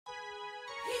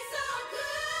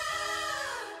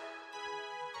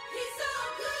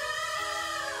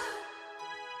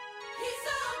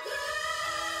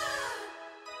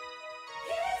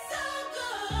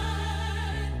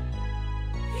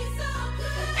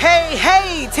Hey,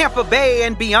 hey, Tampa Bay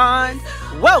and beyond.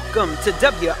 Welcome to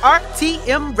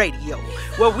WRTM Radio,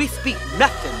 where we speak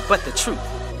nothing but the truth.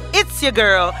 It's your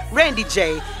girl, Randy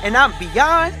J, and I'm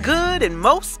beyond good and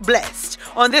most blessed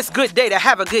on this good day to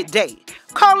have a good day.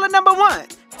 Caller number 1,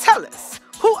 tell us,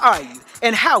 who are you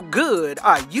and how good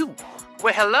are you?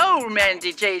 Well, hello,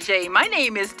 Randy JJ. My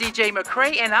name is DJ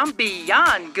McCray, and I'm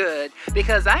beyond good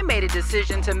because I made a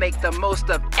decision to make the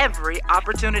most of every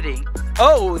opportunity.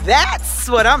 Oh, that's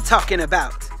what I'm talking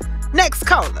about. Next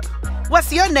caller,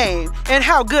 what's your name and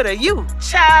how good are you?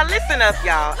 Child, listen up,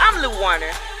 y'all. I'm Lou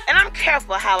Warner, and I'm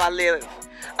careful how I live,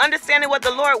 understanding what the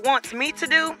Lord wants me to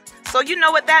do. So you know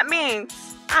what that means.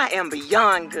 I am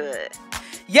beyond good.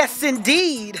 Yes,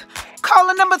 indeed.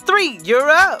 Caller number 3, you're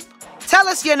up. Tell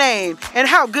us your name and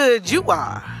how good you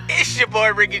are. It's your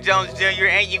boy Ricky Jones Jr.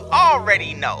 and you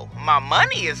already know my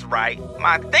money is right,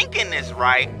 my thinking is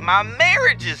right, my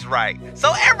marriage is right.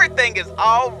 So everything is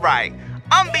all right.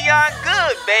 I'm beyond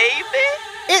good, baby.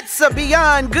 It's a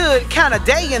beyond good kind of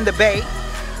day in the Bay.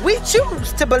 We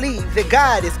choose to believe that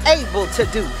God is able to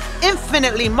do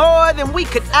infinitely more than we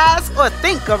could ask or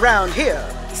think around here.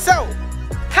 So,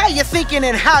 how you thinking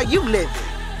and how you living?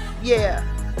 Yeah,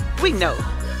 we know.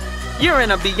 You're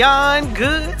in a beyond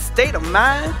good state of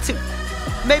mind, too.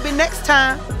 Maybe next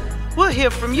time, we'll hear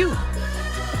from you.